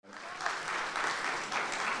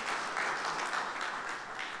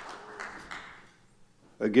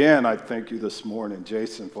Again, I thank you this morning,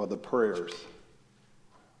 Jason, for the prayers,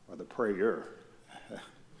 or the prayer.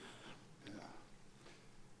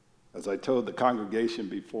 As I told the congregation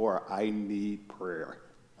before, I need prayer.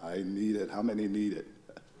 I need it. How many need it?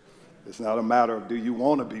 It's not a matter of do you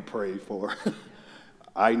want to be prayed for.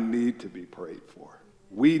 I need to be prayed for.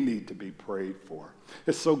 We need to be prayed for.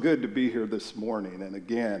 It's so good to be here this morning. And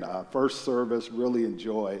again, first service, really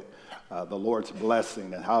enjoyed the Lord's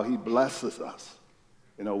blessing and how he blesses us.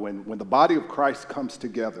 You know, when the body of Christ comes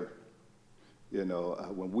together, you know,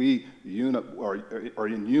 when we are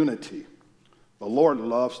in unity, the Lord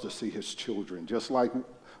loves to see his children. Just like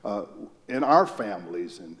in our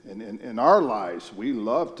families and in our lives, we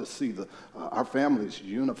love to see our families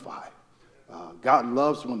unified. God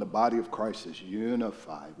loves when the body of Christ is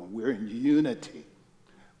unified, when we're in unity.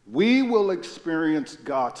 We will experience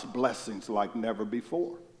God's blessings like never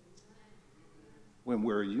before when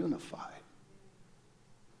we're unified.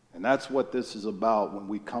 And that's what this is about when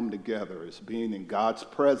we come together, is being in God's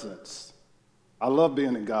presence. I love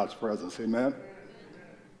being in God's presence, amen?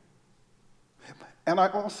 And I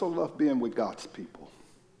also love being with God's people.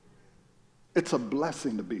 It's a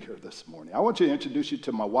blessing to be here this morning. I want to introduce you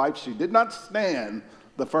to my wife. She did not stand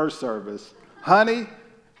the first service. Honey,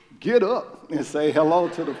 get up and say hello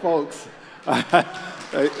to the folks.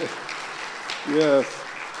 Yes,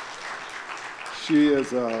 she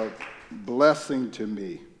is a blessing to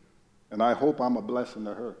me. And I hope I'm a blessing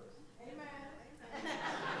to her.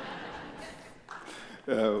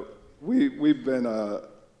 Amen.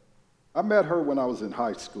 I met her when I was in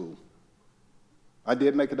high school. I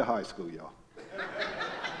did make it to high school, y'all.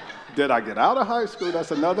 Did I get out of high school?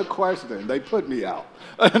 That's another question. They put me out.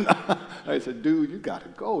 And I said, dude, you got to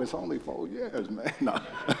go. It's only 4 years, man. No.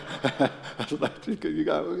 I was like, you only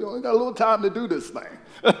got a little time to do this thing.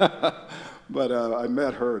 But I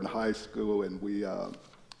met her in high school, and we...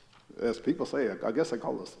 as people say, I guess they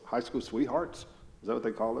call us high school sweethearts. Is that what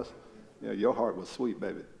they call us? Yeah, your heart was sweet,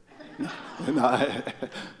 baby.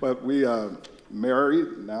 But we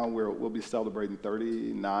married. Now we'll be celebrating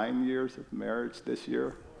 39 years of marriage this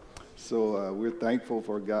year. So we're thankful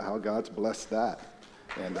for God, how God's blessed that.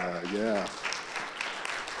 And yeah.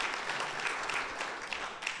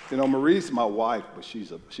 You know, Marie's my wife, but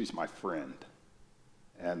she's my friend.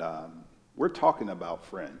 And we're talking about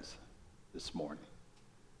friends this morning.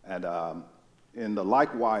 And in the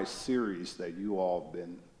Likewise series that you all have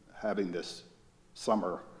been having this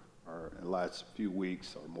summer, or in the last few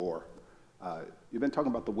weeks or more, you've been talking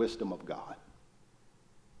about the wisdom of God.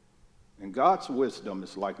 And God's wisdom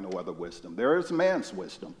is like no other wisdom. There is man's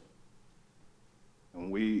wisdom.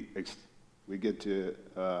 And we get to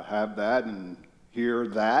have that and hear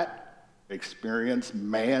that, experience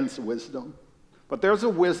man's wisdom. But there's a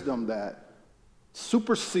wisdom that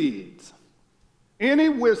supersedes any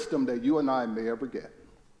wisdom that you and I may ever get.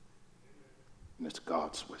 And it's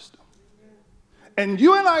God's wisdom. And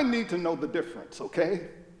you and I need to know the difference, okay?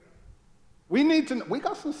 We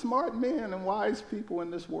got some smart men and wise people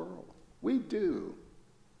in this world. We do.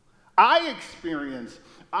 I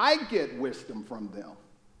get wisdom from them.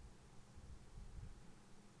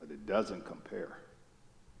 But it doesn't compare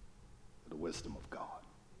to the wisdom of God.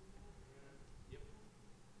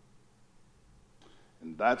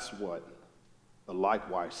 And that's what the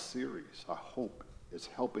Likewise series, I hope, is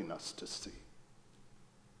helping us to see.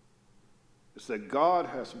 It's that God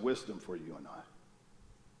has wisdom for you and I.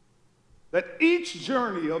 That each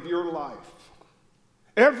journey of your life,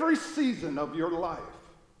 every season of your life,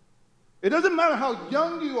 it doesn't matter how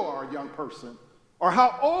young you are, young person, or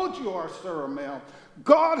how old you are, sir or ma'am,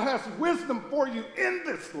 God has wisdom for you in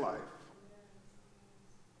this life.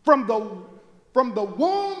 From the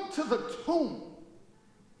womb to the tomb,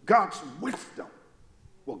 God's wisdom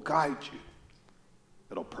will guide you.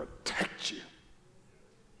 It'll protect you.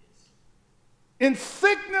 In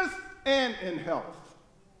sickness and in health.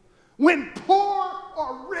 When poor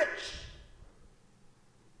or rich.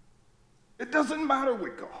 It doesn't matter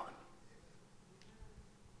with God.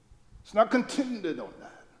 It's not contingent on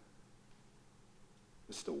that.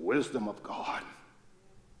 It's the wisdom of God.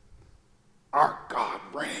 Our God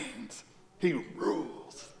reigns. He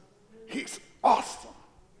rules. He's awesome.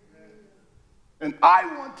 And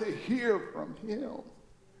I want to hear from him.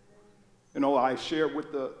 You know, I shared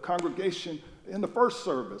with the congregation in the first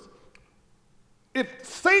service, if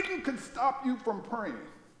Satan could stop you from praying,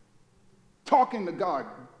 talking to God,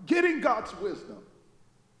 getting God's wisdom,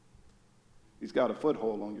 he's got a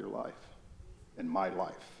foothold on your life and my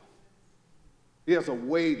life. He has a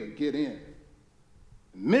way to get in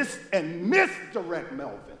and misdirect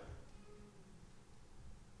Melvin.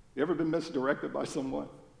 You ever been misdirected by someone?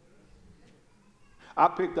 I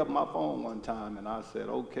picked up my phone one time and I said,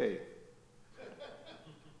 okay,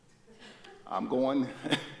 I'm going,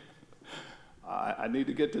 I need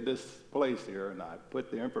to get to this place here, and I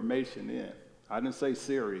put the information in. I didn't say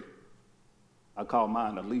Siri. I called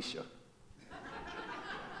mine Alicia.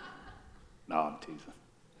 No, I'm teasing.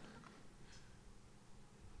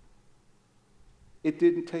 It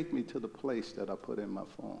didn't take me to the place that I put in my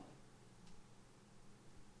phone.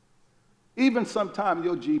 Even sometimes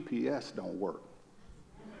your GPS don't work.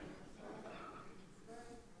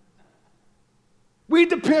 We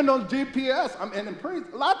depend on GPS. And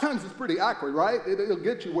a lot of times it's pretty accurate, right? It'll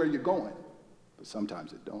get you where you're going. But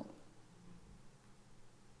sometimes it don't.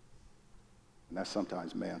 And that's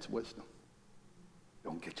sometimes man's wisdom.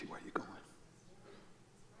 Don't get you where you're going.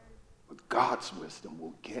 But God's wisdom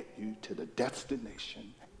will get you to the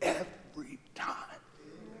destination every time.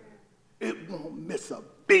 It won't miss a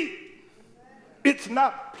beat. It's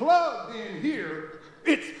not plugged in here.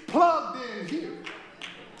 It's plugged in here.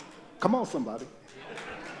 Come on, somebody.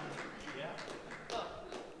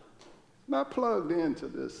 Not plugged into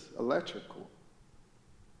this electrical.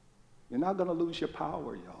 You're not going to lose your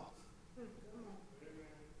power, y'all.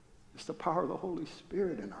 It's the power of the Holy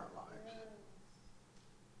Spirit in our lives.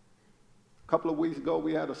 A couple of weeks ago,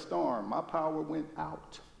 we had a storm. My power went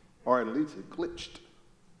out, or at least it glitched.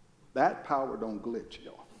 That power don't glitch,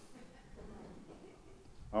 y'all.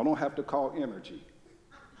 I don't have to call energy.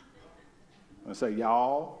 I say,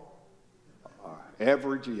 y'all,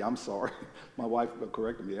 Evergy, I'm sorry. My wife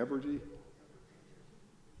corrected me, Evergy.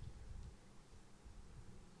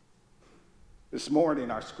 This morning,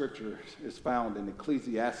 our scripture is found in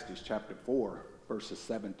Ecclesiastes chapter 4, verses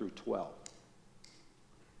 7 through 12.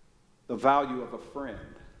 The value of a friend.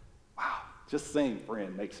 Wow, just saying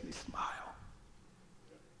friend makes me smile.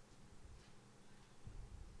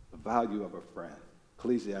 The value of a friend.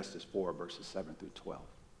 Ecclesiastes 4, verses 7 through 12.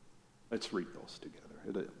 Let's read those together.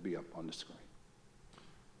 It'll be up on the screen.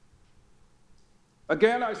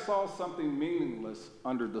 Again, I saw something meaningless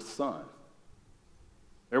under the sun.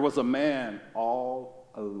 There was a man all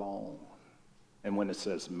alone. And when it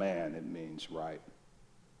says man, it means right.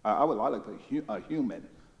 I would like a human,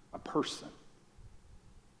 a person,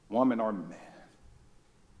 woman or man.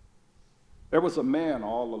 There was a man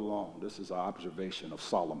all alone. This is an observation of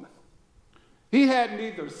Solomon. He had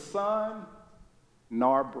neither son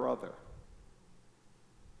nor brother.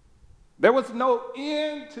 There was no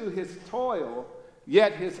end to his toil,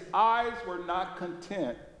 yet his eyes were not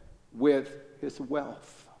content with his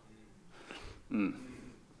wealth.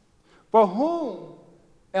 For whom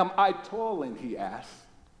am I toiling, he asked,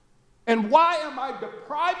 and why am I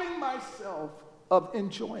depriving myself of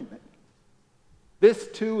enjoyment? This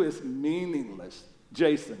too is meaningless.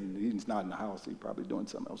 Jason, he's not in the house. He's probably doing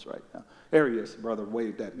something else right now. There he is, brother,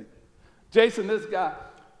 waved at me. Jason, this guy,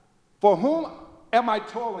 for whom am I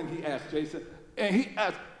toiling, he asked Jason. And he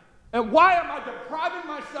asked, and why am I depriving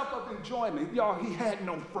myself of enjoyment? Y'all, he had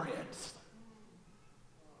no friends.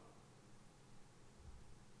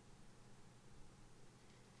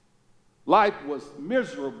 Life was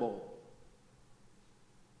miserable.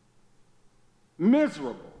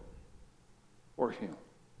 Miserable for him.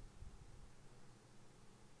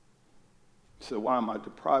 So why am I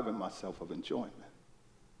depriving myself of enjoyment?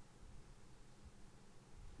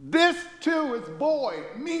 This too is void,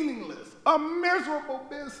 meaningless, a miserable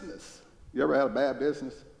business. You ever had a bad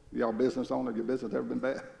business? Y'all business owner, your business ever been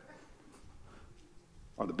bad?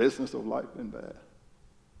 Or the business of life been bad?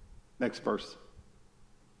 Next verse.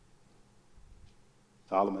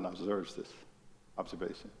 Solomon observes this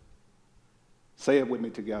observation. Say it with me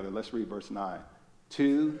together. Let's read verse 9.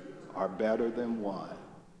 Two are better than one,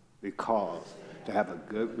 because to have a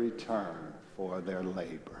good return for their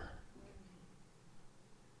labor.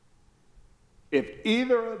 If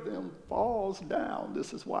either of them falls down,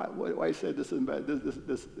 this is why I said this is bad.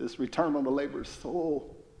 This return on the labor is so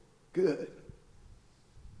good.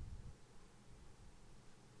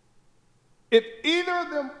 If either of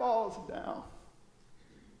them falls down,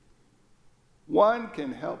 one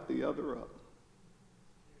can help the other up.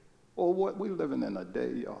 Well, what we living in a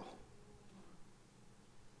day, y'all.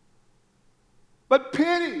 But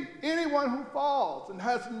pity anyone who falls and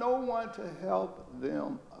has no one to help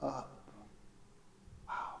them up.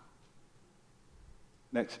 Wow.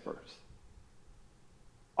 Next verse.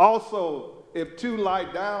 Also, if two lie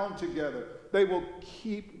down together, they will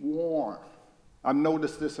keep warm. I've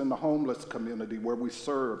noticed this in the homeless community where we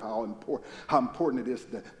serve, how important it is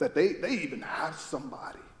that they even have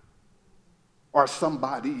somebody or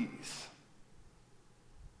somebodies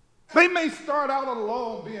They may start out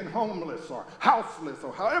alone being homeless or houseless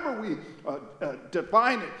or however we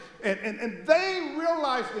define it. And they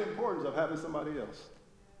realize the importance of having somebody else.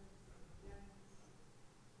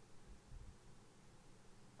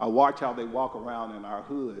 I watch how they walk around in our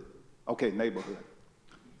hood, neighborhood,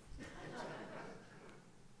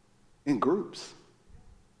 in groups.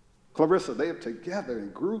 Clarissa, they are together in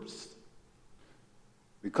groups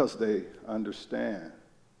because they understand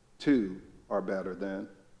two are better than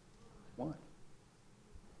one.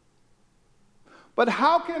 But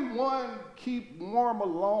how can one keep warm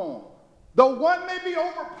alone? Though one may be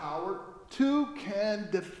overpowered, two can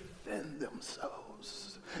defend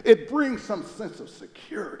themselves. It brings some sense of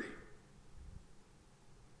security.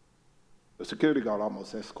 The security guard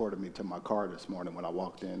almost escorted me to my car this morning when I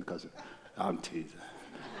walked in because I'm teasing.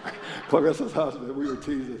 Clarissa's husband, we were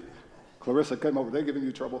teasing. Clarissa came over. They giving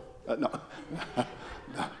you trouble? No.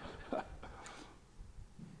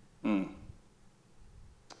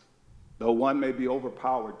 Though one may be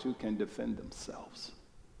overpowered, two can defend themselves.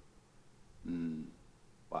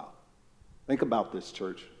 Wow. Think about this,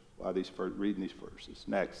 church, while reading these verses.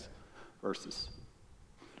 Next verses.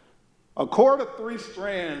 A cord of 3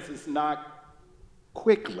 strands is not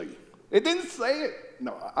quickly. It didn't say it.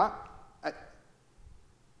 No,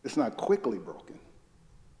 it's not quickly broken.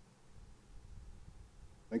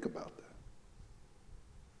 Think about that.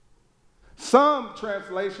 Some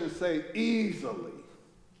translations say easily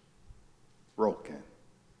broken.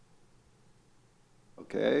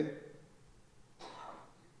 Okay?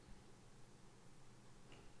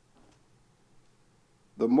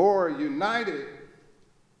 The more united,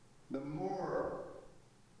 the more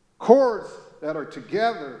cords that are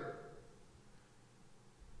together,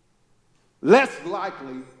 less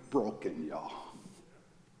likely broken, y'all.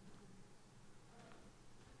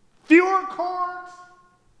 Fewer cords,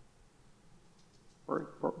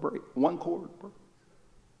 break. One cord, break.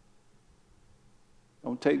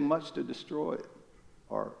 Don't take much to destroy it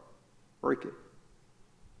or break it.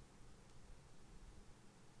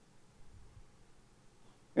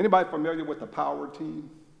 Anybody familiar with the power team?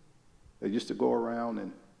 They used to go around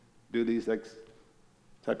and do these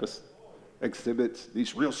type of exhibits.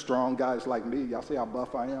 These real strong guys like me. Y'all see how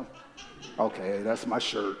buff I am? Okay, that's my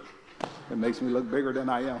shirt. It makes me look bigger than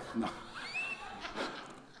I am. No.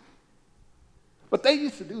 But they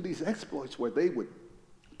used to do these exploits where they would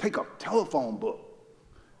take a telephone book,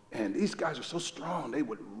 and these guys are so strong, they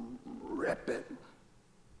would rip it.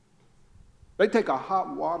 They take a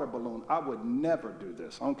hot water balloon. I would never do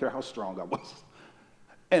this. I don't care how strong I was.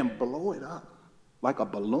 And blow it up like a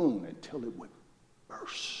balloon until it would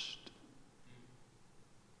burst.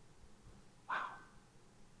 Wow.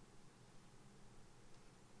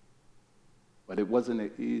 But it wasn't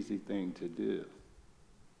an easy thing to do.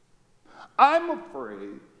 I'm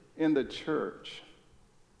afraid in the church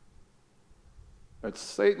that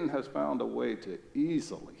Satan has found a way to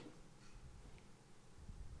easily,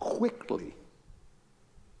 quickly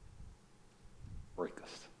break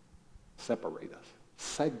us, separate us,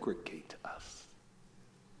 segregate us,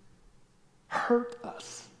 hurt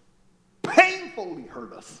us, painfully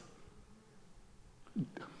hurt us,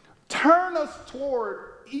 turn us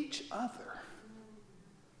toward each other.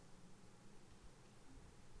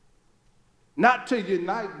 Not to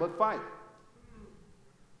unite, but fight.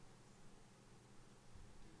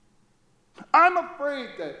 I'm afraid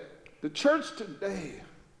that the church today,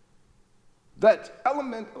 that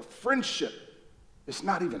element of friendship is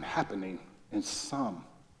not even happening in some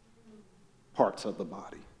parts of the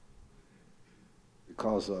body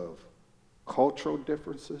because of cultural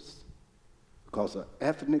differences, because of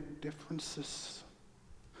ethnic differences,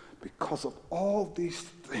 because of all these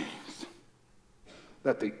things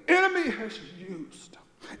that the enemy has used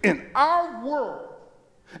in our world.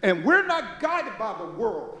 And we're not guided by the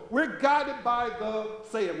world. We're guided by the,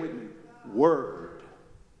 say it with me, word.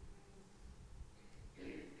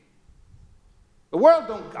 The world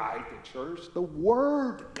don't guide the church. The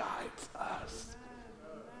word guides us.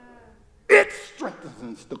 It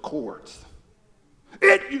strengthens the cords.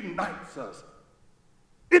 It unites us.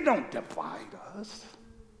 It don't divide us.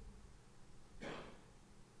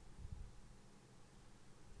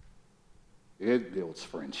 It builds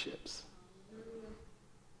friendships.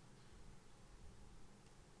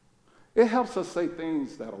 It helps us say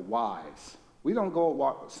things that are wise.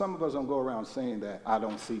 Some of us don't go around saying that I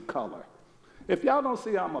don't see color. If y'all don't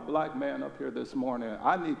see I'm a black man up here this morning,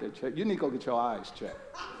 I need to check. You need to go get your eyes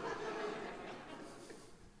checked.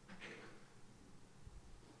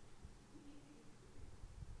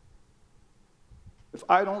 If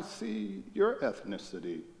I don't see your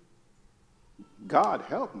ethnicity, God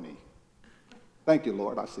help me. Thank you,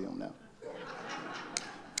 Lord. I see them now.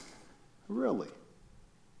 Really?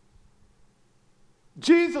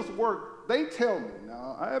 Jesus worked, they tell me,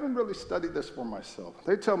 now I haven't really studied this for myself.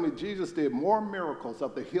 They tell me Jesus did more miracles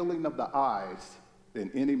of the healing of the eyes than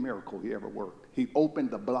any miracle he ever worked. He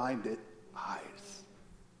opened the blinded eyes.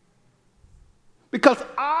 Because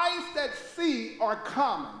eyes that see are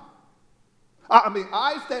common.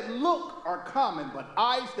 Eyes that look are common, but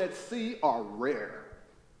eyes that see are rare.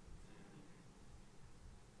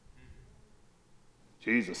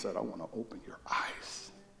 Jesus said, I want to open your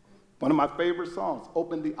eyes. One of my favorite songs,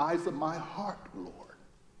 open the eyes of my heart, Lord.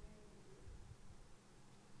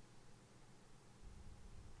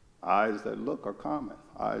 Eyes that look are common.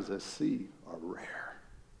 Eyes that see are rare.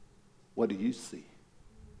 What do you see?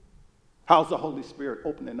 How's the Holy Spirit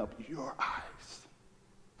opening up your eyes?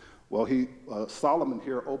 Well, Solomon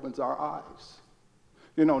here opens our eyes.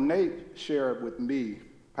 You know, Nate shared with me,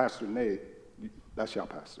 Pastor Nate, that's y'all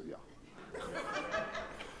pastor, y'all.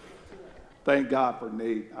 Thank God for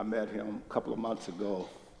Nate. I met him a couple of months ago,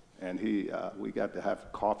 and we got to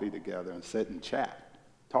have coffee together and sit and chat,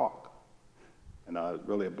 talk. And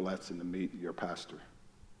really a blessing to meet your pastor.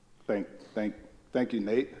 Thank you,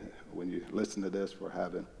 Nate, when you listen to this, for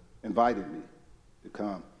having invited me to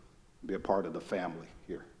come and be a part of the family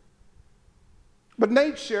here. But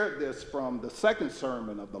Nate shared this from the second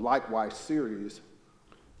sermon of the Likewise series.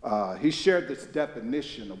 He shared this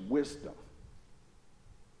definition of wisdom.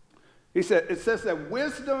 He said, it says that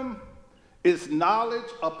wisdom is knowledge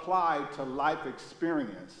applied to life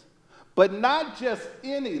experience, but not just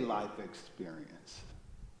any life experience.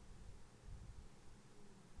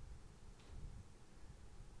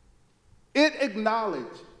 Its knowledge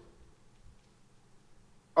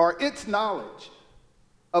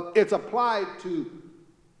it's applied to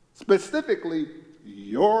specifically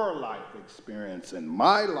your life experience and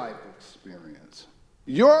my life experience.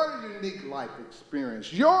 Your unique life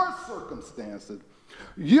experience, your circumstances,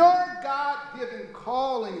 your God-given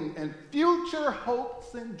calling and future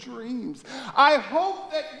hopes and dreams. I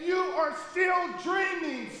hope that you are still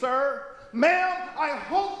dreaming, sir. Ma'am, I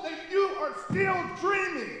hope that you are still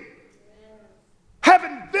dreaming.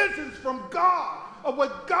 Having visions from God of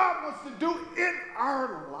what God wants to do in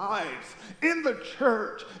our lives, in the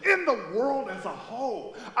church, in the world as a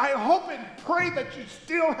whole. I hope and pray that you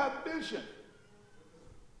still have vision.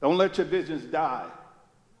 Don't let your visions die.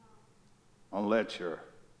 Don't let your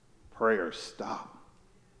prayers stop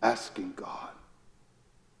asking God.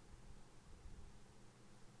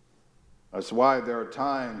 That's why there are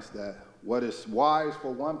times that what is wise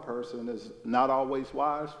for one person is not always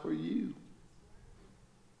wise for you.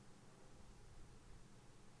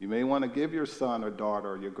 You may want to give your son or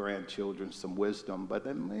daughter or your grandchildren some wisdom, but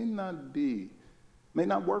that may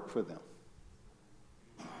not work for them.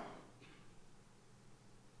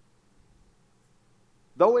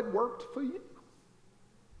 Though it worked for you.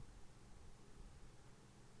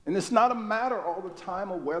 And it's not a matter all the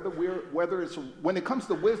time of whether it's, when it comes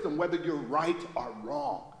to wisdom, whether you're right or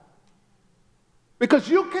wrong. Because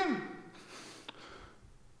you can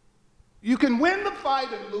win the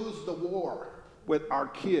fight and lose the war with our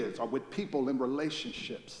kids or with people in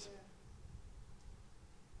relationships.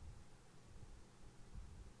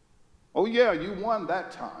 Oh yeah, you won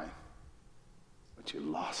that time, but you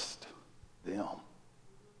lost them.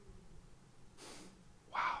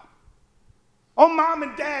 Oh, mom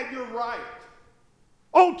and dad, you're right.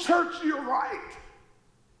 Oh, church, you're right.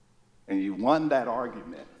 And you won that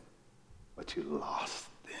argument, but you lost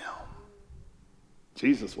them.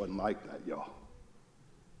 Jesus wasn't like that, y'all.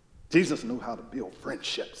 Jesus knew how to build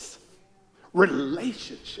friendships,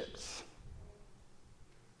 relationships.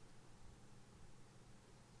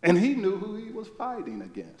 And he knew who he was fighting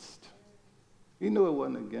against. He knew it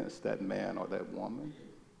wasn't against that man or that woman.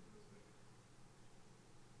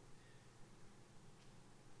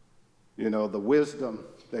 You know, the wisdom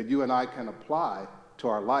that you and I can apply to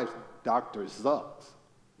our lives, Dr. Zucks,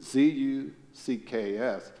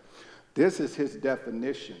 Z-U-C-K-S, this is his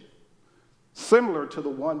definition, similar to the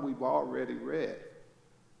one we've already read.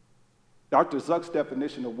 Dr. Zuck's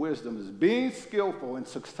definition of wisdom is being skillful and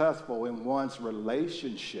successful in one's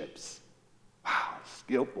relationships. Wow,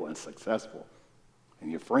 skillful and successful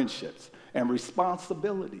in your friendships and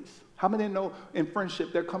responsibilities. How many know in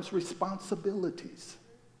friendship there comes responsibilities?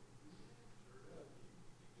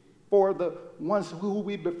 For the ones who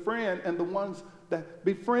we befriend and the ones that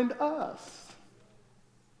befriend us.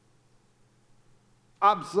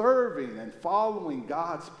 Observing and following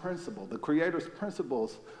God's principle, the Creator's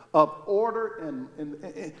principles of order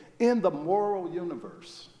in the moral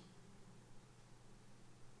universe.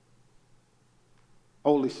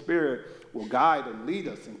 Holy Spirit will guide and lead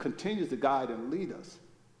us and continues to guide and lead us.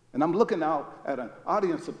 And I'm looking out at an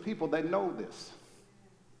audience of people that know this.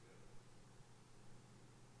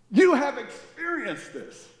 You have experienced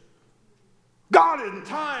this. God in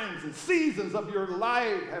times and seasons of your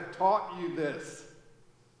life have taught you this.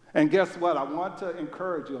 And guess what? I want to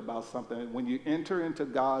encourage you about something. When you enter into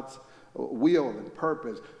God's will and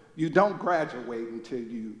purpose, you don't graduate until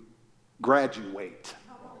you graduate.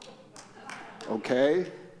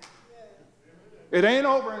 Okay? It ain't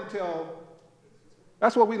over until,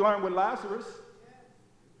 that's what we learned with Lazarus.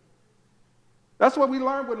 That's what we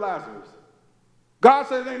learned with Lazarus. God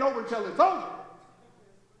said it ain't over until it's over.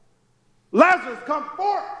 Lazarus, come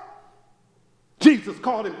forth. Jesus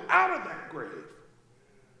called him out of that grave.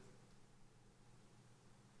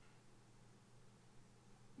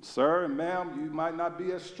 Sir and ma'am, you might not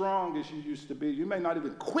be as strong as you used to be. You may not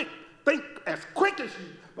even think as quick as you,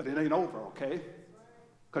 but it ain't over, okay?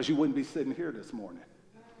 Because you wouldn't be sitting here this morning.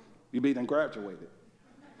 You'd be done graduated.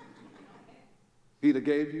 He'd have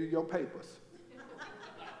gave you your papers.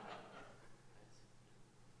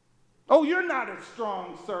 Oh, you're not as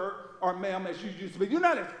strong, sir or ma'am, as you used to be. You're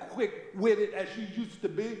not as quick-witted as you used to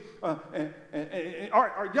be.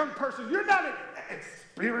 Or young person, you're not as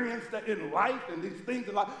experienced in life and these things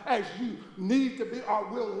in life as you need to be or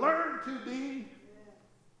will learn to be.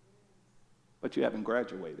 But you haven't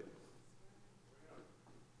graduated.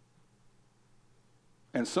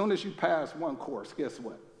 And as soon as you pass one course, guess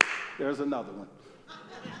what? There's another one.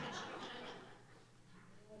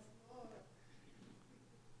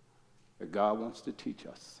 That God wants to teach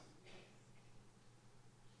us.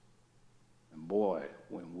 And boy,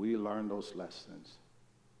 when we learn those lessons,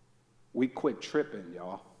 we quit tripping,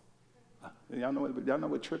 y'all. Y'all know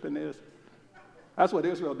what tripping is? That's what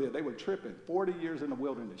Israel did. They were tripping. 40 years in the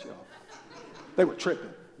wilderness, y'all. They were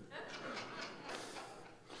tripping.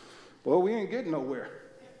 Boy, we ain't getting nowhere.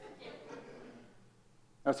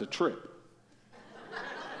 That's a trip.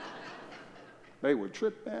 They were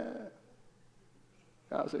tripping.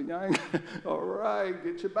 I said, y'all, all right,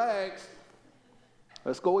 get your bags.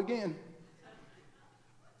 Let's go again.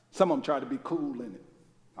 Some of them try to be cool in it.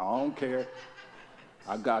 I don't care.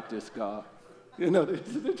 I got this, God. You know,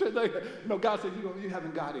 God said, you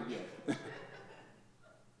haven't got it yet.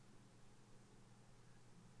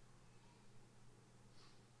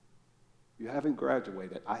 You haven't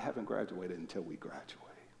graduated. I haven't graduated until we graduate.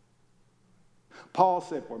 Paul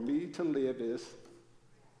said, for me to live is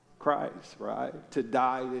Christ, right? To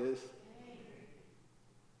die is.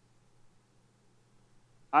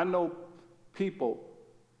 I know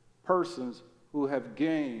persons who have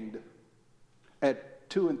gained at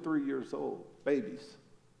 2 and 3 years old, babies.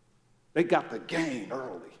 They got the gain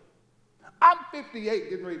early. I'm 58,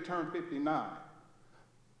 getting ready to turn 59.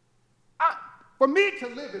 For me to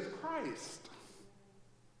live is Christ.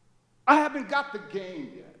 I haven't got the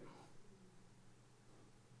gain yet.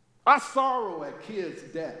 I sorrow at kids'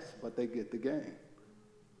 deaths, but they get the gain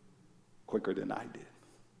quicker than I did.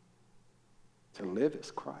 To live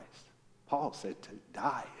is Christ. Paul said to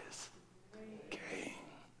die is gain.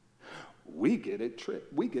 We get it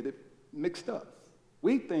mixed up.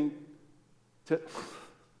 We think the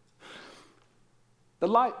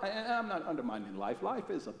life, and I'm not undermining life.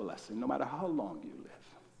 Life is a blessing no matter how long you live.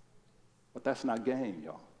 But that's not gain,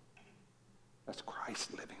 y'all. That's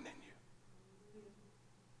Christ living in you.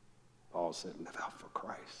 Paul said, live out for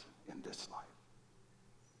Christ in this life.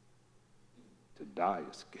 To die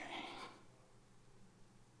is gain.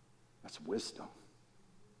 That's wisdom.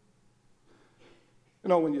 You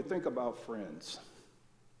know, when you think about friends,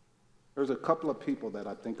 there's a couple of people that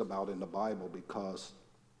I think about in the Bible because,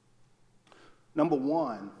 number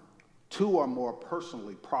one, 2 are more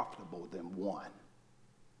personally profitable than 1.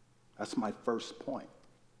 That's my first point.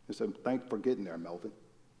 I said, thanks for getting there, Melvin.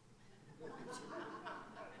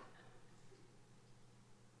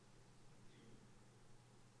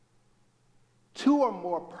 Two are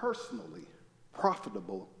more personally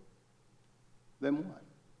profitable than 1.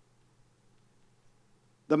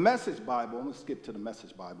 The Message Bible, let's skip to the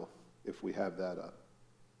Message Bible if we have that up.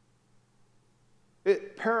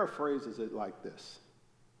 It paraphrases it like this.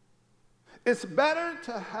 It's better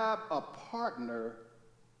to have a partner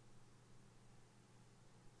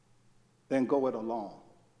than go it alone.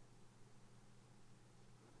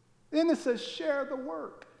 Then it says share the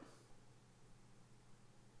work.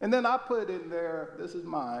 And then I put in there, this is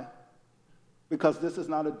mine, because this is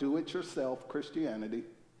not a do-it-yourself Christianity.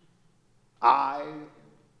 I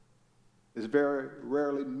is very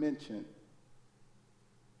rarely mentioned.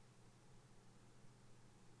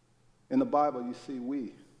 In the Bible, you see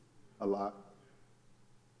we a lot.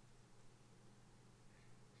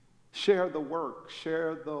 Share the work,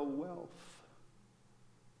 share the wealth.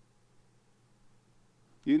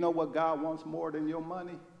 You know what God wants more than your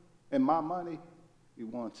money and my money? He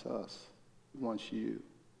wants us. He wants you.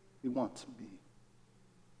 He wants me.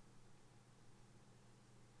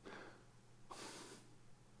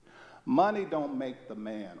 Money don't make the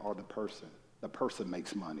man or the person. The person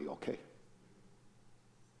makes money, okay?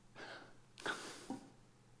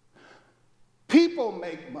 People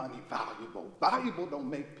make money valuable. Valuable don't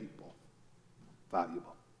make people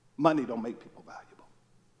valuable. Money don't make people valuable.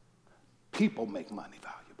 People make money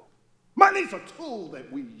valuable. Money's a tool that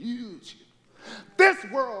we use. This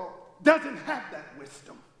world doesn't have that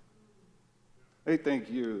wisdom. They think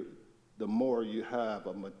the more you have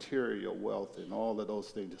of material wealth and all of those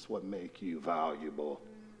things is what make you valuable.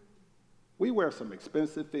 We wear some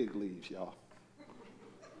expensive fig leaves, y'all.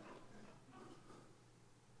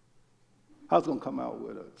 I was going to come out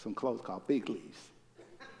with some clothes called fig leaves.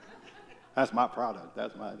 That's my product.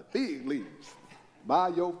 That's my fig leaves. Buy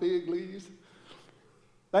your fig leaves.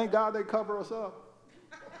 Thank God they cover us up.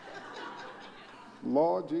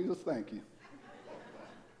 Lord Jesus, thank you.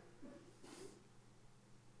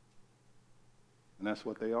 And that's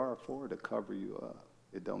what they are for, to cover you up.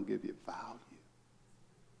 It don't give you value.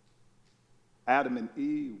 Adam and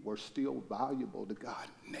Eve were still valuable to God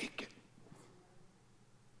naked.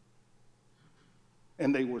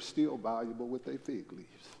 And they were still valuable with their fig leaves.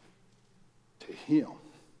 To him,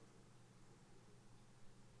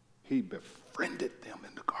 he befriended them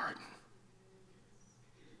in the garden.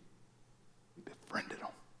 He befriended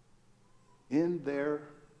them in their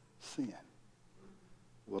sin.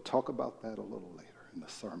 We'll talk about that a little later in the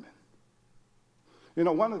sermon. You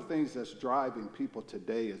know, one of the things that's driving people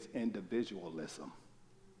today is individualism.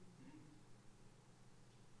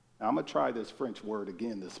 Now, I'm going to try this French word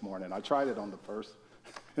again this morning. I tried it in the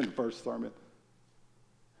first sermon.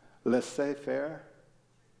 Laissez-faire.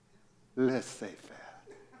 Laissez-faire.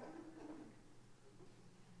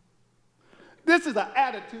 This is an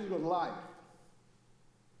attitude of life.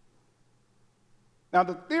 Now,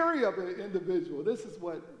 the theory of an individual, this is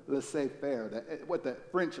what laissez-faire, what the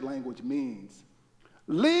French language means.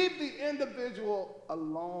 Leave the individual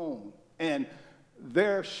alone, and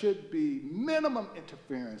there should be minimum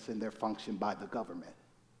interference in their function by the government.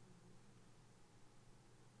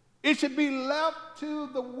 It should be left to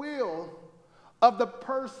the will of the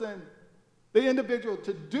person, the individual,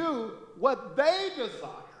 to do what they desire.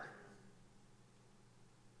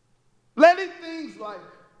 Letting things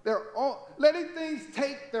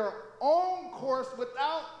take their own course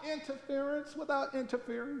without interference, without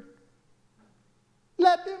interfering.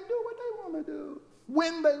 Let them do what they want to do,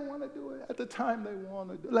 when they want to do it, at the time they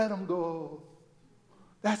want to do it. Let them go.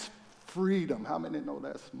 That's freedom. How many know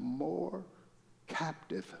that's more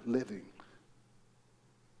captive living,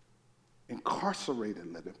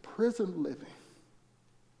 incarcerated living, prison living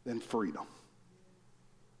than freedom?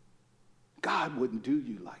 God wouldn't do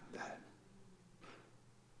you like that.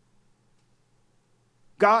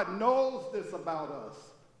 God knows this about us.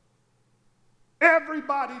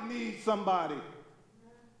 Everybody needs somebody.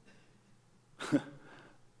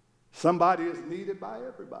 Somebody is needed by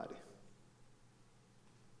everybody.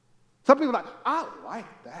 Some people are like, I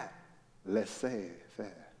like that.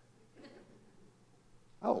 Laissez-faire.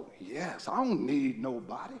 Oh, yes, I don't need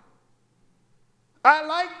nobody. I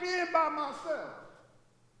like being by myself.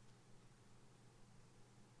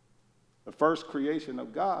 The first creation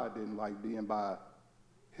of God didn't like being by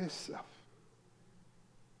himself.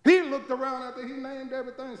 He looked around after he named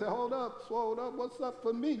everything and said, hold up, what's up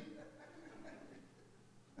for me?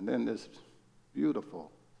 And then this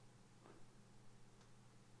beautiful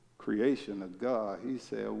creation of God, he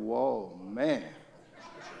said, whoa, man.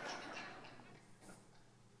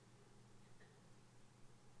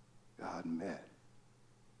 God met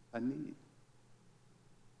a need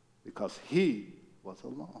because he was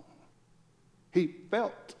alone. He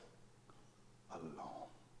felt alone.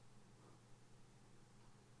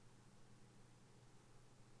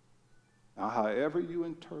 Now, however you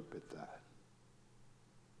interpret that,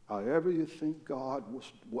 however you think God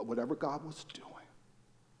was, whatever God was doing,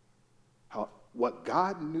 what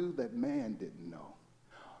God knew that man didn't know,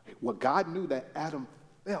 what God knew that Adam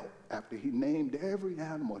felt after he named every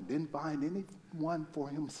animal and didn't find any one for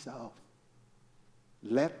himself,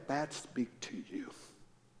 let that speak to you.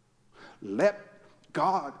 Let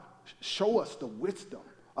God show us the wisdom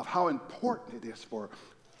of how important it is for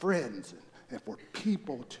friends and for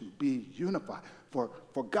people to be unified. For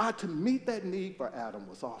God to meet that need for Adam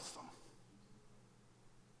was awesome.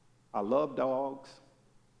 I love dogs,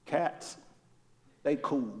 cats. They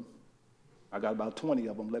cool. I got about 20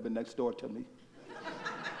 of them living next door to me.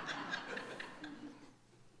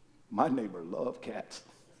 My neighbor loved cats.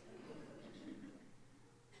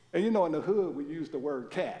 And you know, in the hood, we use the word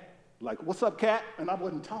cat. Like, what's up, cat? And I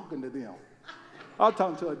wasn't talking to them. I was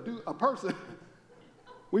talking to a person.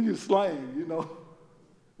 We use slang, you know.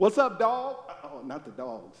 What's up, dog? Oh, not the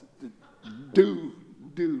dogs.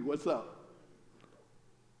 Dude, what's up?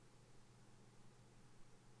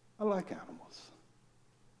 I like animals.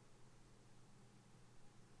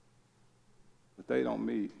 But they don't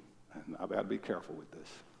meet, and I've got to be careful with this,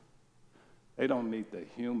 they don't meet the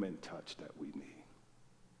human touch that we need.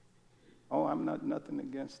 Oh, I'm not nothing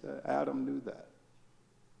against that. Adam knew that.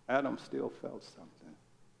 Adam still felt something.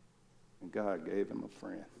 And God gave him a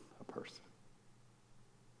friend, a person.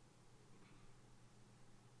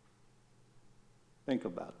 Think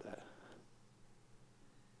about that.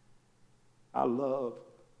 I love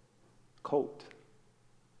Colt,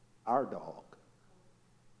 our dog.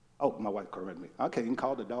 Oh, my wife corrected me. I can't even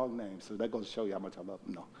call the dog name, so that goes to show you how much I love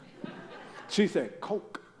him. No. She said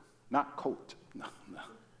Coke, not Colt. No.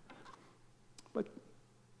 But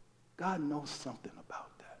God knows something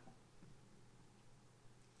about that.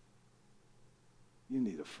 You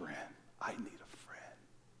need a friend. I need a friend.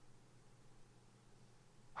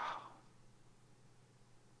 Wow.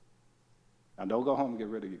 Now don't go home and get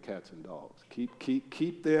rid of your cats and dogs.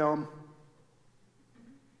 Keep them.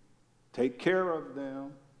 Take care of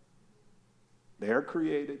them. They're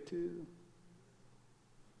created too.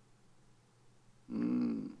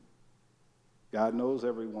 God knows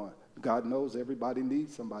everyone. God knows everybody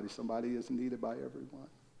needs somebody. Somebody is needed by everyone.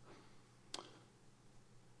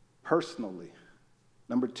 Personally.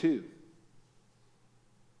 Number 2.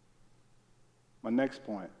 My next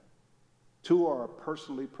point. 2 are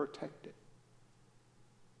personally protected.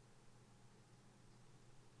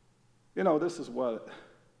 You know, this is what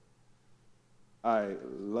I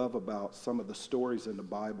love about some of the stories in the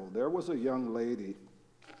Bible. There was a young lady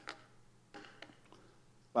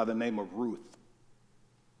by the name of Ruth.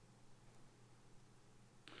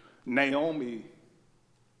 Naomi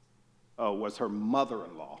was her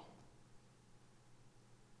mother-in-law.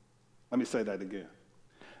 Let me say that again.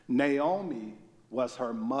 Naomi was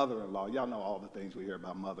her mother-in-law. Y'all know all the things we hear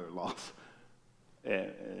about mother-in-laws.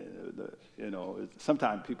 You know,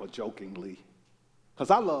 sometimes people jokingly,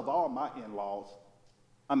 because I love all my in-laws.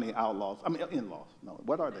 Outlaws. In-laws. No,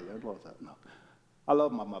 what are they? In-laws? No. I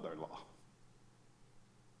love my mother-in-law.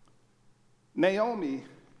 Naomi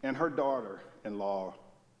and her daughter-in-law,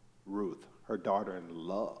 Ruth, her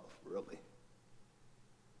daughter-in-law, really.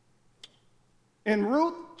 In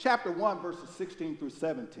Ruth chapter 1, verses 16 through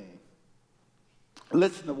 17,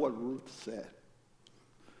 listen to what Ruth said.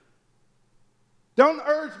 Don't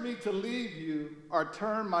urge me to leave you or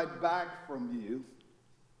turn my back from you.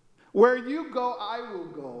 Where you go, I will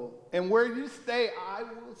go, and where you stay, I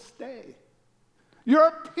will stay.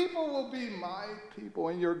 Your people will be my people,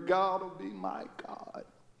 and your God will be my God.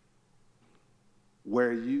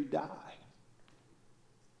 Where you die.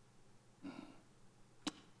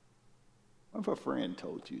 What if a friend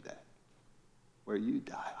told you that? Where you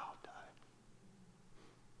die, I'll die.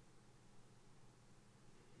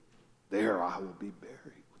 There I will be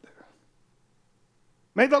buried there.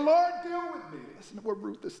 May the Lord deal with me. Listen to what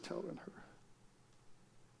Ruth is telling her.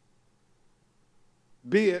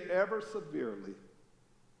 Be it ever severely,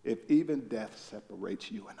 if even death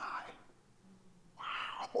separates you and I.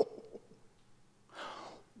 Wow.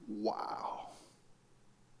 Wow.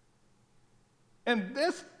 And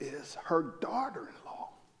this is her daughter-in-law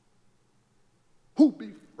who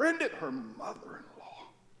befriended her mother-in-law.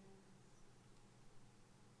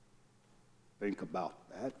 Think about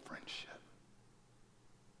that friendship.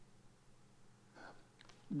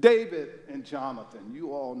 David and Jonathan,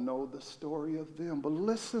 you all know the story of them, but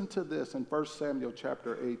listen to this in 1 Samuel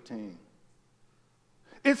chapter 18.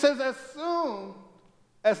 It says, as soon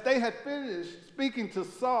as they had finished speaking to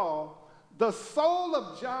Saul, the soul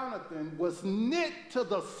of Jonathan was knit to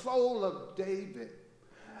the soul of David.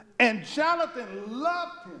 And Jonathan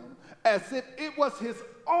loved him as if it was his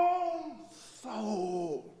own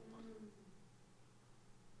soul.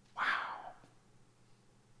 Wow.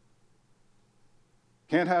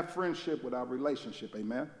 Can't have friendship without relationship,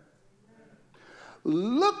 amen?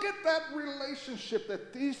 Look at that relationship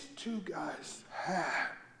that these two guys had.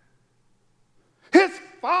 His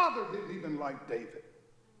father didn't even like David.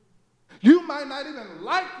 You might not even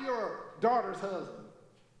like your daughter's husband.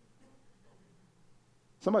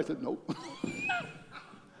 Somebody said nope.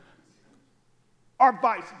 Or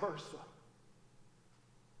vice versa.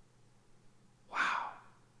 Wow.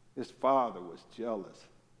 His father was jealous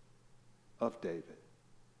of David.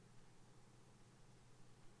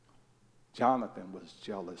 Jonathan was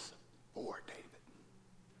jealous for David.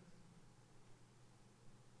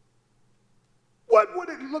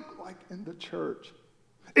 look like in the church?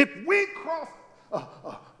 If we cross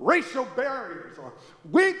racial barriers, or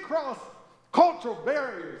we cross cultural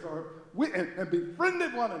barriers, and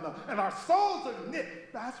befriended one another, and our souls are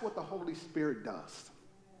knit, that's what the Holy Spirit does.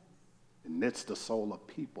 It knits the soul of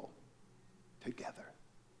people together,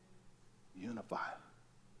 unified.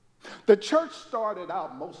 The church started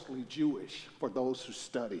out mostly Jewish, for those who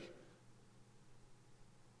study.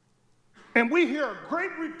 And we hear a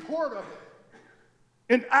great report of it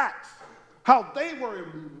in Acts, how they were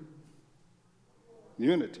in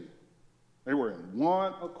unity. They were in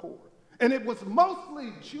one accord. And it was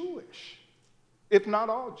mostly Jewish, if not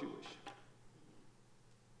all Jewish.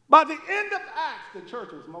 By the end of Acts, the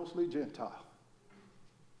church was mostly Gentile.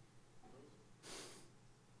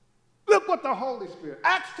 Look what the Holy Spirit,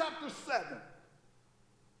 Acts chapter 7.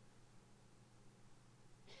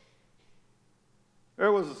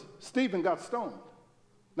 Stephen got stoned.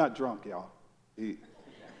 Not drunk, y'all.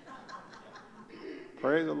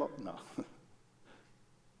 Praise the Lord. No.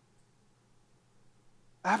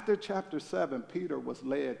 After chapter 7, Peter was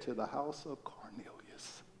led to the house of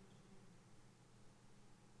Cornelius.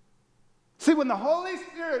 See, when the Holy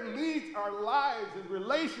Spirit leads our lives and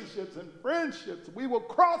relationships and friendships, we will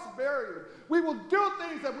cross barriers. We will do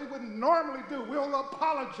things that we wouldn't normally do. We'll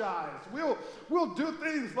apologize. We'll do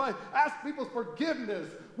things like ask people's forgiveness.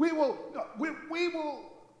 We will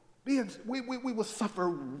suffer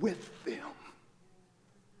with them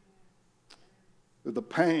through the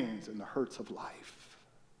pains and the hurts of life.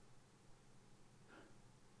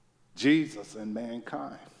 Jesus and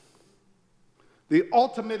mankind. The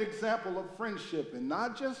ultimate example of friendship, and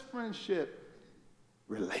not just friendship,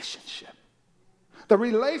 relationship. The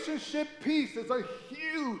relationship piece is a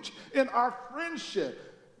huge in our friendship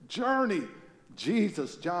journey.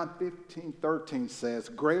 Jesus, John 15:13 says,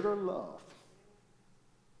 greater love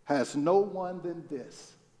has no one than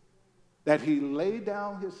this, that he laid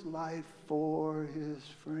down his life for his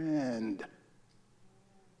friend.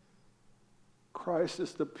 Christ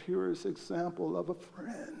is the purest example of a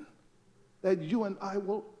friend that you and I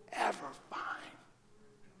will ever find.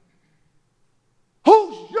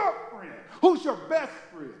 Who's your friend? Who's your best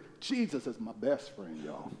friend? Jesus is my best friend,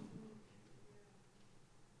 y'all.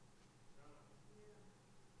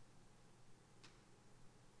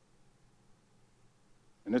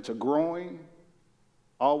 And it's a growing,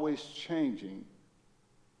 always changing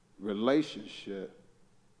relationship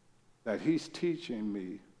that he's teaching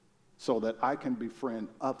me so that I can befriend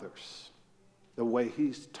others the way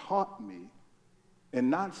he's taught me, and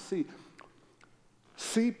not see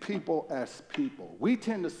people as people. We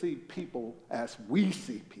tend to see people as we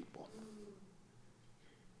see people.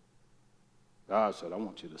 God said, I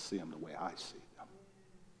want you to see them the way I see them.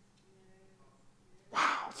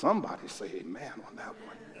 Wow, somebody say amen on that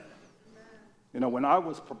one. You know, when I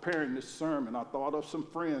was preparing this sermon, I thought of some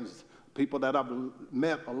friends, people that I've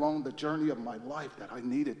met along the journey of my life that I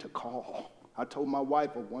needed to call. I told my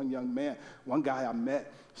wife of one young man, one guy I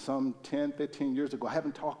met some 10, 15 years ago. I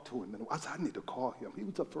haven't talked to him. And I said, I need to call him. He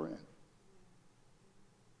was a friend.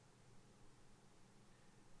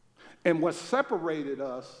 And what separated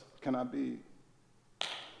us, can I be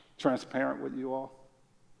transparent with you all?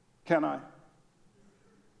 Can I?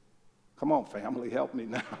 Come on, family, help me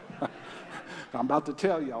now. I'm about to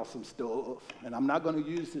tell y'all some stuff, and I'm not going to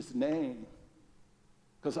use his name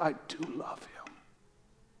because I do love him.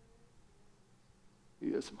 He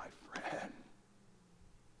is my friend.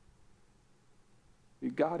 He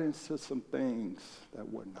got into some things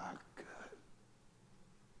that were not good.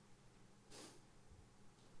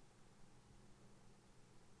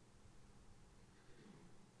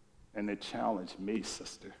 And it challenged me,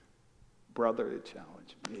 sister. Brother, it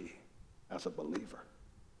challenged me as a believer.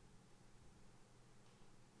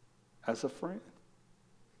 As a friend.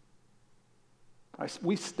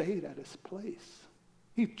 We stayed at his place.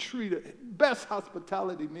 He treated, best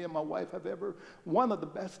hospitality me and my wife have ever, one of the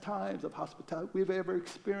best times of hospitality we've ever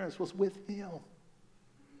experienced was with him.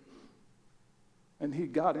 And he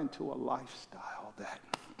got into a lifestyle that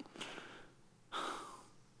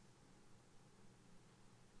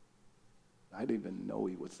I didn't even know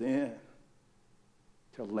he was in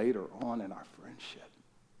till later on in our friendship.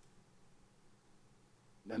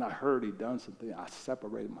 Then I heard he'd done something. I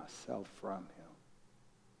separated myself from him.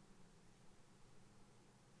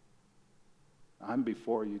 I'm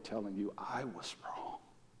before you telling you I was wrong.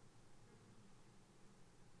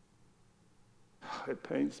 It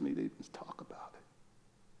pains me to even talk about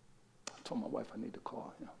it. I told my wife I need to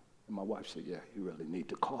call him. And my wife said, yeah, you really need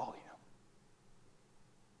to call him.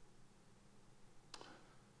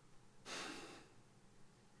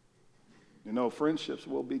 You know, friendships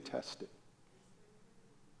will be tested.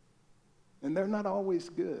 And they're not always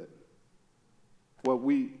good. What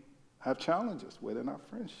we have challenges with in our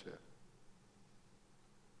friendship.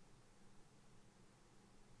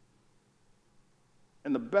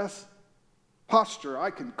 And the best posture I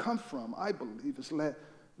can come from, I believe, is let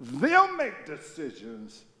them make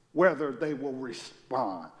decisions whether they will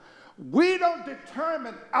respond. We don't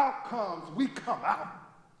determine outcomes, we come out.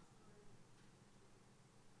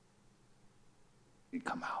 We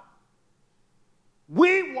come out.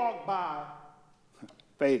 We walk by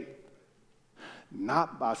faith,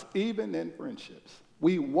 not by, even in friendships.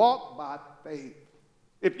 We walk by faith.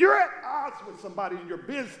 If you're at odds with somebody in your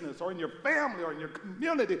business or in your family or in your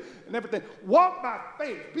community and everything, walk by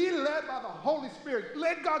faith. Be led by the Holy Spirit.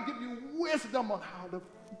 Let God give you wisdom on how to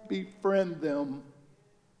befriend them.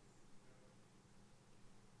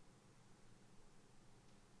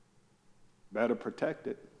 Better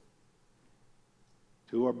protected.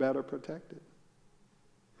 Two are better protected.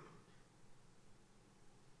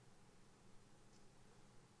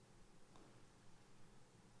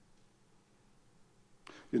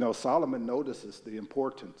 You know, Solomon notices the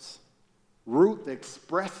importance. Ruth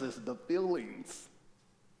expresses the feelings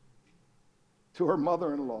to her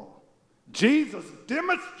mother-in-law. Jesus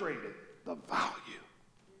demonstrated the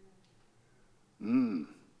value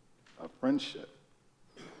of friendship.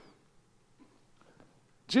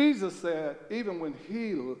 Jesus said, even when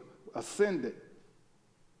he ascended,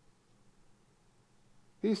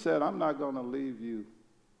 he said, I'm not going to leave you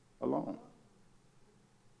alone.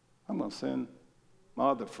 I'm going to send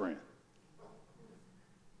my other friend.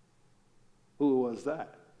 Who was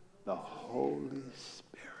that? The Holy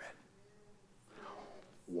Spirit.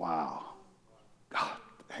 Wow. God,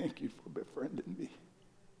 thank you for befriending me.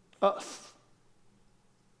 Us.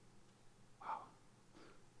 Wow.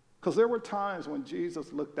 Because there were times when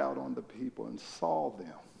Jesus looked out on the people and saw them.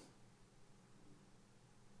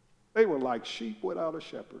 They were like sheep without a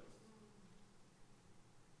shepherd.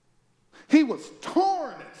 He was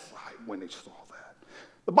torn inside when he saw that.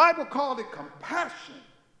 The Bible called it compassion.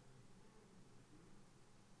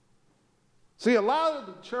 See, a lot of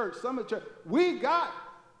the church, some of the church, we got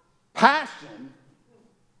passion.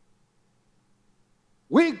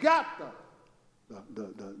 We got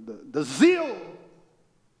the zeal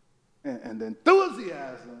and the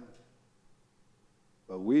enthusiasm,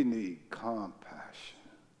 but we need compassion.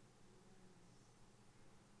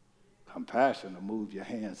 Compassion to move your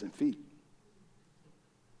hands and feet.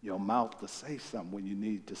 Your mouth to say something when you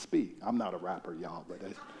need to speak. I'm not a rapper, y'all, but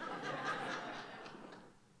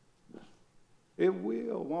it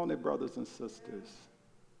will, won't it, brothers and sisters?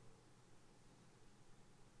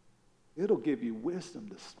 It'll give you wisdom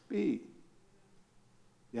to speak.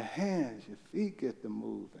 Your hands, your feet get to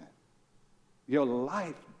moving. Your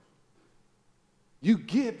life, you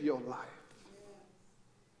give your life.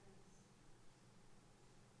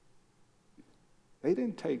 They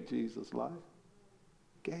didn't take Jesus' life.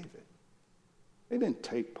 Gave it. They didn't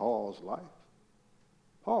take Paul's life.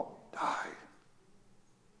 Paul died.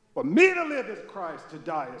 For me to live is Christ, to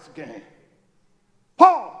die is gain.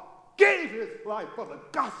 Paul gave his life for the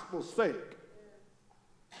gospel's sake.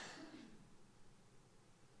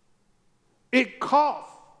 It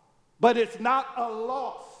costs, but it's not a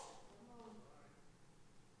loss.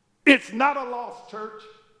 It's not a loss, church.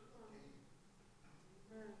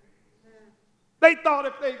 They thought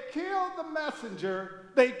if they killed the messenger,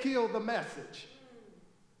 they killed the message.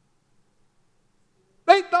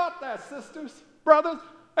 They thought that, sisters, brothers.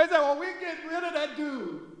 They said, well, we get rid of that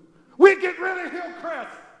dude. We get rid of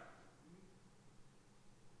Hillcrest.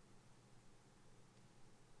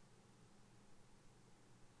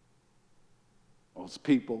 Those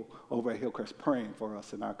people over at Hillcrest praying for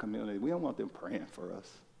us in our community, we don't want them praying for us.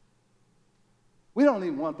 We don't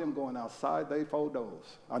even want them going outside they 4 doors.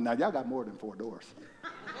 Now, y'all got more than 4 doors.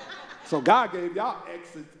 So God gave y'all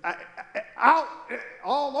exits out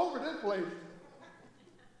all over this place.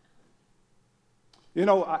 You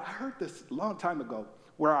know, I heard this a long time ago,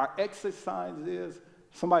 where our exit signs is,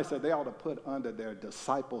 somebody said they ought to put under their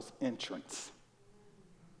disciples' entrance.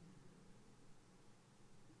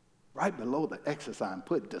 Right below the exit sign,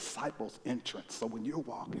 put disciples' entrance. So when you're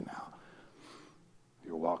walking out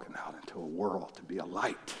into a world to be a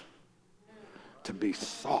light, to be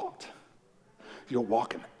salt. You're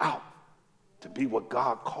walking out to be what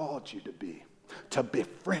God called you to be, to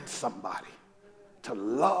befriend somebody, to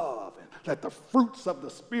love and let the fruits of the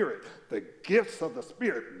Spirit, the gifts of the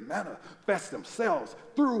Spirit manifest themselves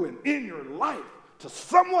through and in your life to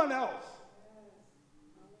someone else.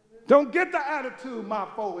 Don't get the attitude, my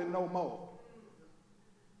foe and no more.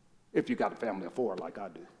 If you got a family of 4 like I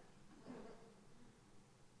do.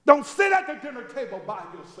 Don't sit at the dinner table by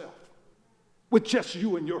yourself. with just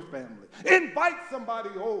you and your family. Invite somebody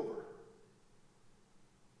over.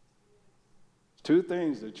 Two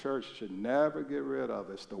things the church should never get rid of.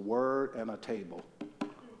 It's the word and a table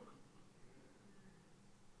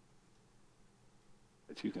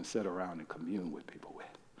that you can sit around and commune with people with.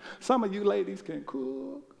 Some of you ladies can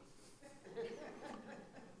cook.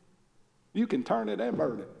 You can turn it and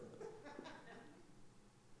burn it.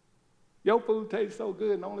 Your food tastes so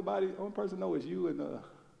good, and the only person knows is you and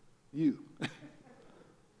you.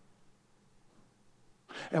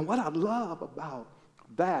 And what I love about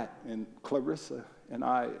that, and Clarissa and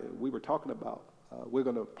I, we were talking about, we're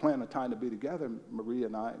going to plan a time to be together, Maria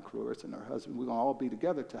and I and Clarissa and her husband. We're going to all be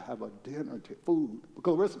together to have a dinner, food.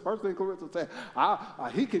 Clarissa, first thing Clarissa said,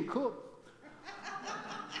 he can cook.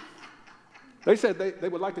 They said they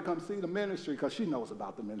would like to come see the ministry because she knows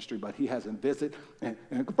about the ministry, but he hasn't visited. And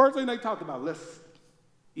the first thing they talked about, let's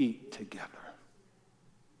eat together.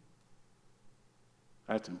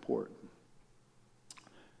 That's important.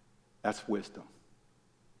 That's wisdom.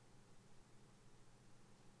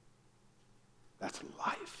 That's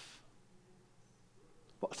life.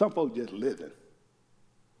 Some folks just living.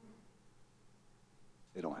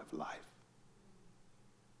 They don't have life.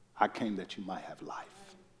 I came that you might have life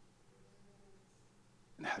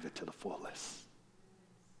and have it to the fullest.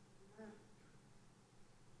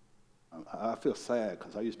 I feel sad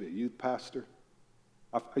because I used to be a youth pastor.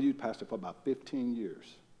 I was a youth pastor for about 15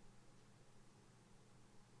 years.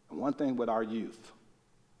 And one thing with our youth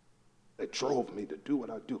that drove me to do what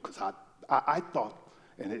I do, because I thought,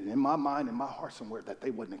 and in my mind, in my heart somewhere, that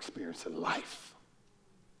they wouldn't experience life.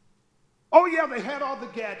 Oh yeah, they had all the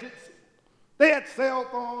gadgets. They had cell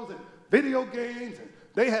phones and video games, and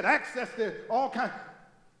they had access to all kinds.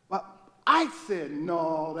 But I said,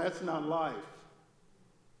 no, that's not life.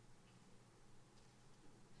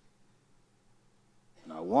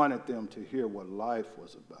 And I wanted them to hear what life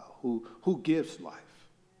was about, who gives life.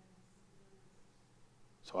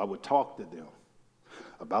 So I would talk to them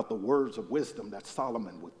about the words of wisdom that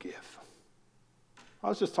Solomon would give. I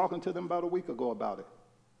was just talking to them about a week ago about it.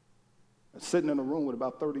 And sitting in a room with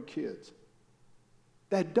about 30 kids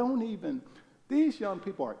that don't even, these young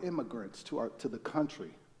people are immigrants to the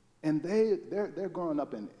country, and they're growing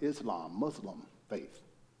up in Muslim faith.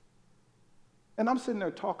 And I'm sitting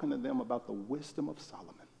there talking to them about the wisdom of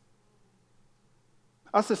Solomon.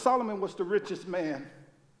 I said, Solomon was the richest man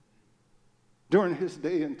during his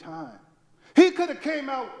day and time. He could have came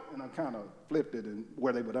out, and I kind of flipped it in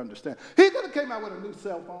where they would understand. He could have came out with a new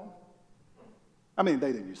cell phone. I mean,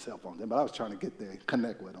 they didn't use cell phones then, but I was trying to get there,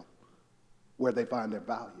 connect with them, where they find their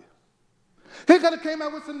value. He could have came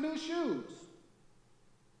out with some new shoes,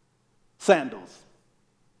 sandals,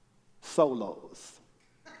 Solos,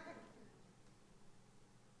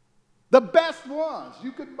 the best ones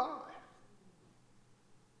you could buy.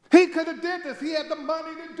 He could have did this. He had the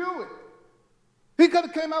money to do it. He could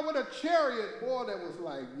have came out with a chariot, boy, that was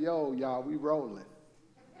like, yo, y'all, we rolling.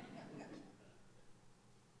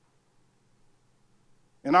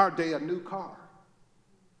 In our day, a new car.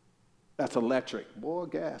 That's electric. Boy,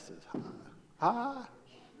 gas is high.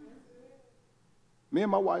 Me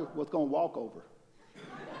and my wife was going to walk over.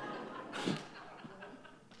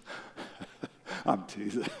 I'm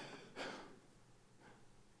teasing.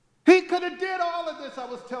 He could have did all of this, I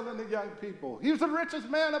was telling the young people. He was the richest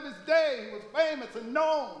man of his day. He was famous and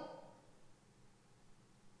known.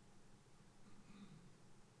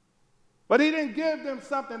 But he didn't give them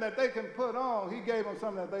something that they can put on. He gave them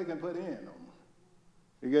something that they can put in them.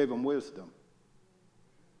 He gave them wisdom.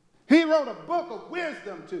 He wrote a book of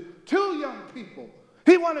wisdom to two young people.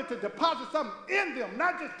 He wanted to deposit something in them,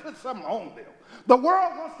 not just put something on them. The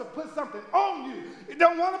world wants to put something on you. It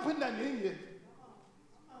don't want to put nothing in you.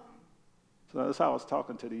 So that's how I was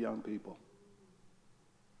talking to the young people.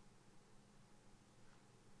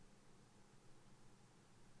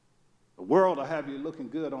 The world will have you looking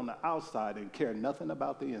good on the outside and care nothing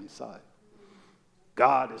about the inside.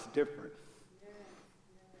 God is different.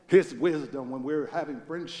 His wisdom, when we're having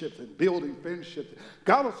friendships and building friendships,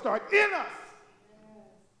 God will start in us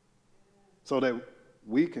so that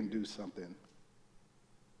we can do something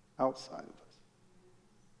outside of us,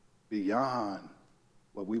 beyond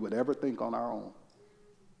what we would ever think on our own.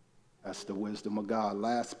 That's the wisdom of God.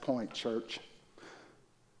 Last point, church.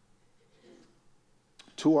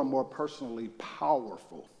 Two are more personally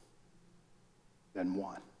powerful than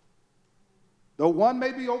one. Though one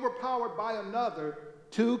may be overpowered by another,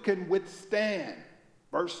 two can withstand.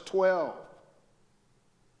 Verse 12.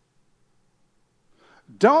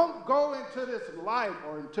 Don't go into this life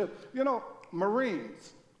or into,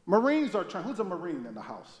 Marines. Marines are trained. Who's a Marine in the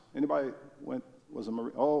house? Anybody went was a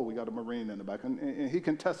Marine. Oh, we got a Marine in the back, and he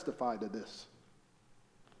can testify to this.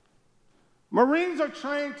 Marines are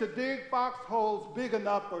trained to dig foxholes big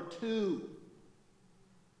enough for two.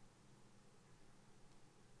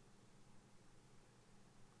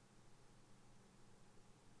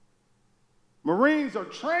 Marines are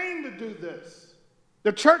trained to do this.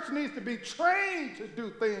 The church needs to be trained to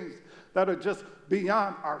do things that are just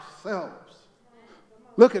beyond ourselves.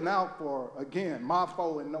 Looking out for, again, my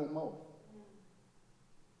foe and no more.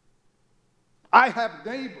 I have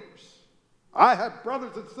neighbors. I have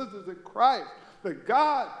brothers and sisters in Christ that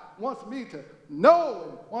God wants me to know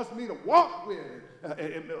and wants me to walk with.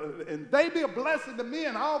 And they be a blessing to me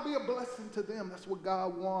and I'll be a blessing to them. That's what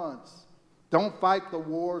God wants. Don't fight the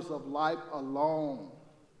wars of life alone.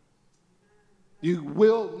 You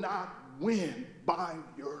will not win by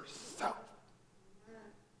yourself.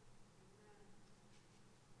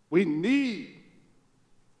 We need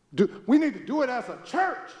to do it as a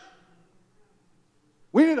church.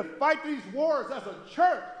 We need to fight these wars as a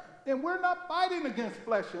church. And we're not fighting against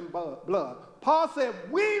flesh and blood. Paul said,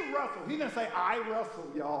 we wrestle. He didn't say, I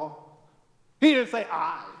wrestle, y'all. He didn't say,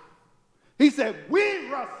 I. He said, we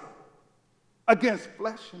wrestle against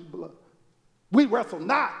flesh and blood. We wrestle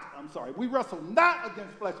not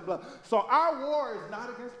against flesh and blood. So our war is not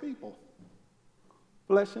against people,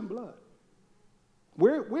 flesh and blood.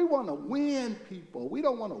 We want to win people. We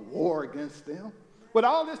don't want to war against them. With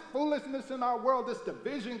all this foolishness in our world, this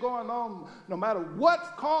division going on, no matter what's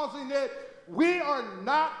causing it, we are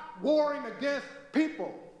not warring against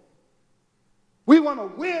people. We want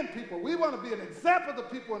to win people. We want to be an example to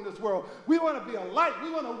people in this world. We want to be a light.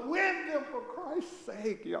 We want to win them for Christ's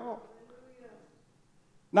sake, y'all.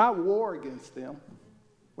 Not war against them.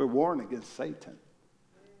 We're warring against Satan.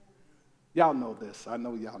 Y'all know this. I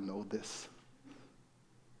know y'all know this.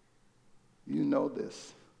 You know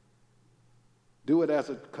this. Do it as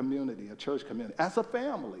a community, a church community, as a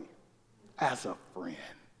family, as a friend.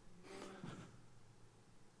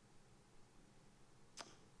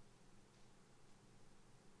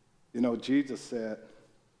 You know, Jesus said,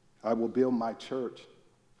 I will build my church,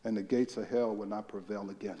 and the gates of hell will not prevail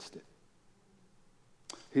against it.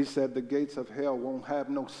 He said the gates of hell won't have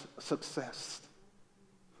no success.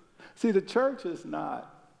 See, the church is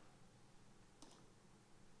not.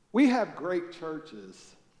 We have great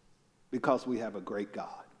churches because we have a great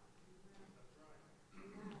God.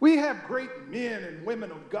 We have great men and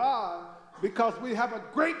women of God because we have a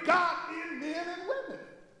great God in men and women.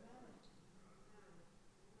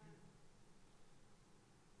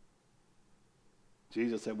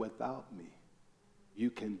 Jesus said, without me, you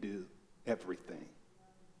can do everything.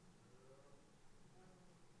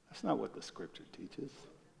 That's not what the scripture teaches.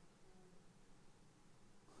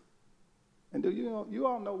 And do you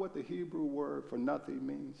all know what the Hebrew word for nothing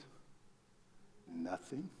means?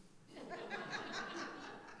 Nothing.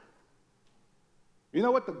 You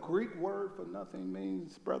know what the Greek word for nothing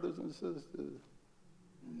means, brothers and sisters?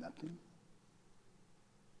 Nothing.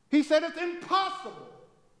 He said it's impossible.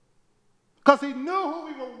 Because he knew who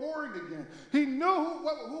we were warring against. He knew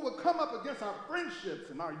who would come up against our friendships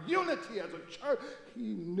and our unity as a church. He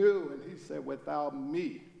knew, and he said, without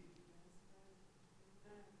me.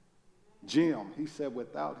 Jim, he said,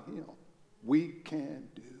 without him, we can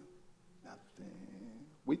do nothing.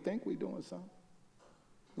 We think we're doing something.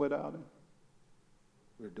 Without him,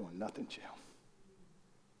 we're doing nothing, Jim.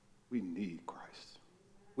 We need Christ.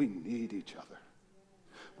 We need each other.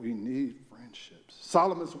 We need friendships.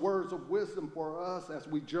 Solomon's words of wisdom for us as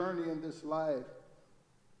we journey in this life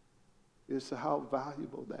is how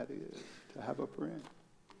valuable that is to have a friend.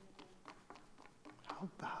 How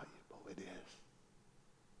valuable it is.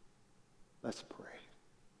 Let's pray.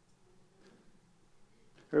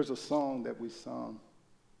 Here's a song that we sung.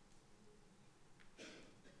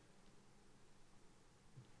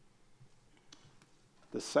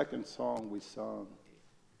 The second song we sung,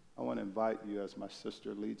 I want to invite you as my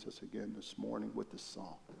sister leads us again this morning with this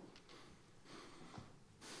song.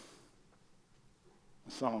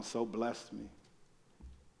 The song so blessed me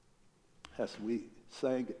as we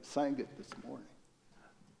sang it this morning.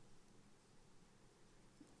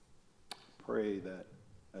 Pray that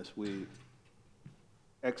as we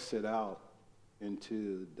exit out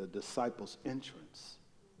into the disciples' entrance,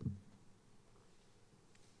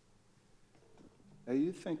 that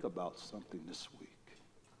you think about something this week.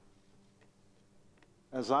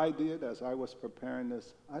 As I did, as I was preparing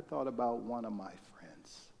this, I thought about one of my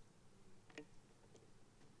friends.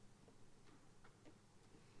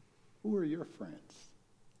 Who are your friends?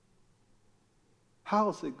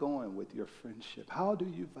 How's it going with your friendship? How do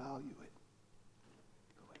you value it?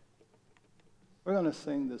 We're going to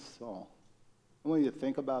sing this song. I want you to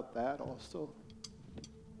think about that also,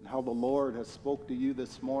 and how the Lord has spoke to you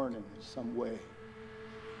this morning in some way.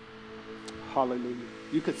 Hallelujah.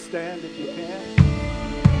 You could stand if you can.